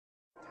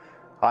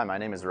Hi, my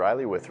name is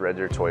Riley with Red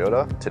Deer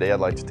Toyota. Today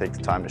I'd like to take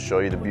the time to show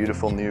you the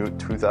beautiful new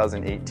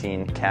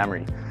 2018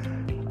 Camry.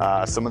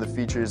 Some of the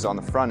features on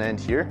the front end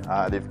here,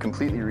 they've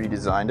completely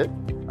redesigned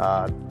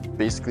it.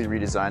 Basically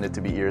redesigned it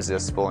to be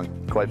irresistible,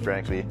 and quite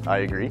frankly, I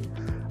agree.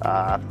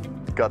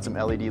 Got some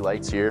LED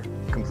lights here,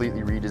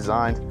 completely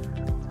redesigned.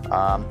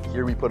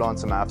 Here we put on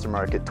some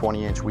aftermarket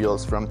 20-inch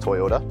wheels from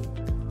Toyota.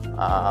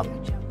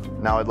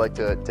 Now I'd like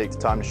to take the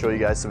time to show you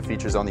guys some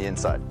features on the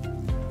inside.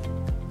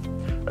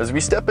 As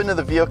we step into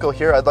the vehicle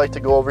here, I'd like to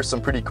go over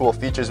some pretty cool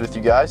features with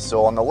you guys.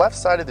 So on the left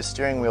side of the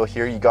steering wheel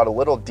here, you got a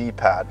little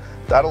D-pad.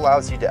 That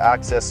allows you to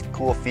access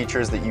cool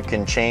features that you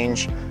can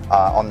change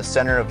on the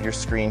center of your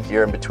screen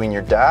here in between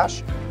your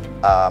dash.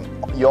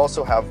 You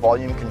also have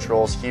volume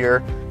controls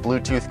here,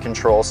 Bluetooth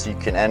controls so you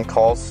can end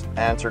calls,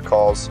 answer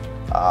calls,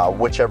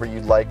 whichever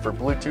you'd like for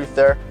Bluetooth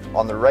there.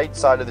 On the right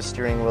side of the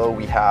steering wheel,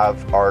 we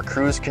have our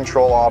cruise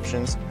control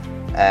options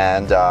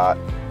and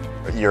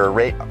your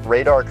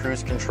radar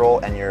cruise control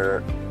and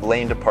your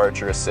lane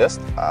departure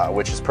assist,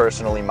 which is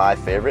personally my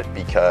favorite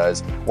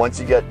because once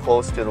you get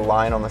close to the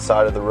line on the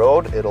side of the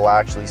road, it'll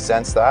actually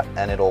sense that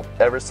and it'll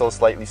ever so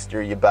slightly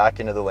steer you back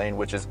into the lane,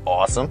 which is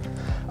awesome.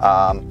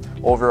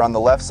 Over on the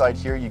left side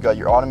here, you got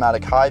your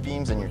automatic high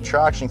beams and your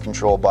traction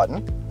control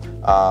button.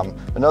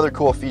 Another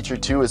cool feature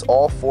too is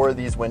all four of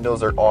these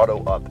windows are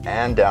auto up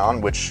and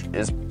down, which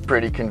is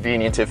pretty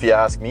convenient if you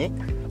ask me.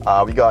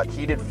 We got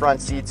heated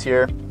front seats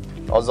here.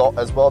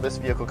 As well, this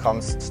vehicle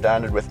comes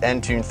standard with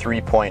Entune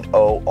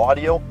 3.0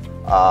 audio.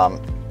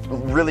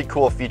 Really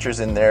cool features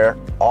in there,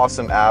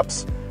 awesome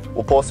apps.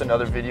 We'll post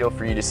another video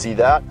for you to see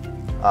that.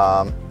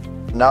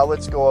 Now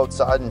let's go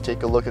outside and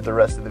take a look at the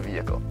rest of the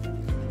vehicle.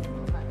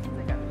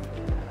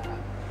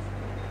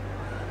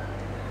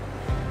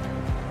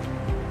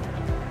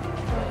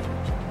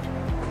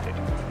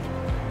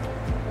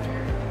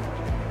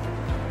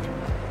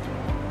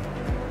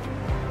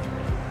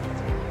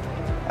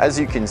 As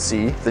you can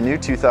see, the new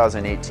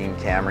 2018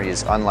 Camry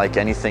is unlike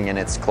anything in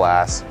its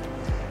class.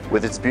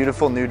 With its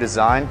beautiful new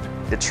design,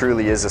 it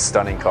truly is a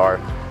stunning car.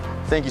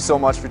 Thank you so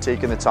much for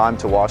taking the time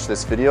to watch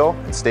this video,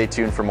 and stay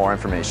tuned for more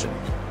information.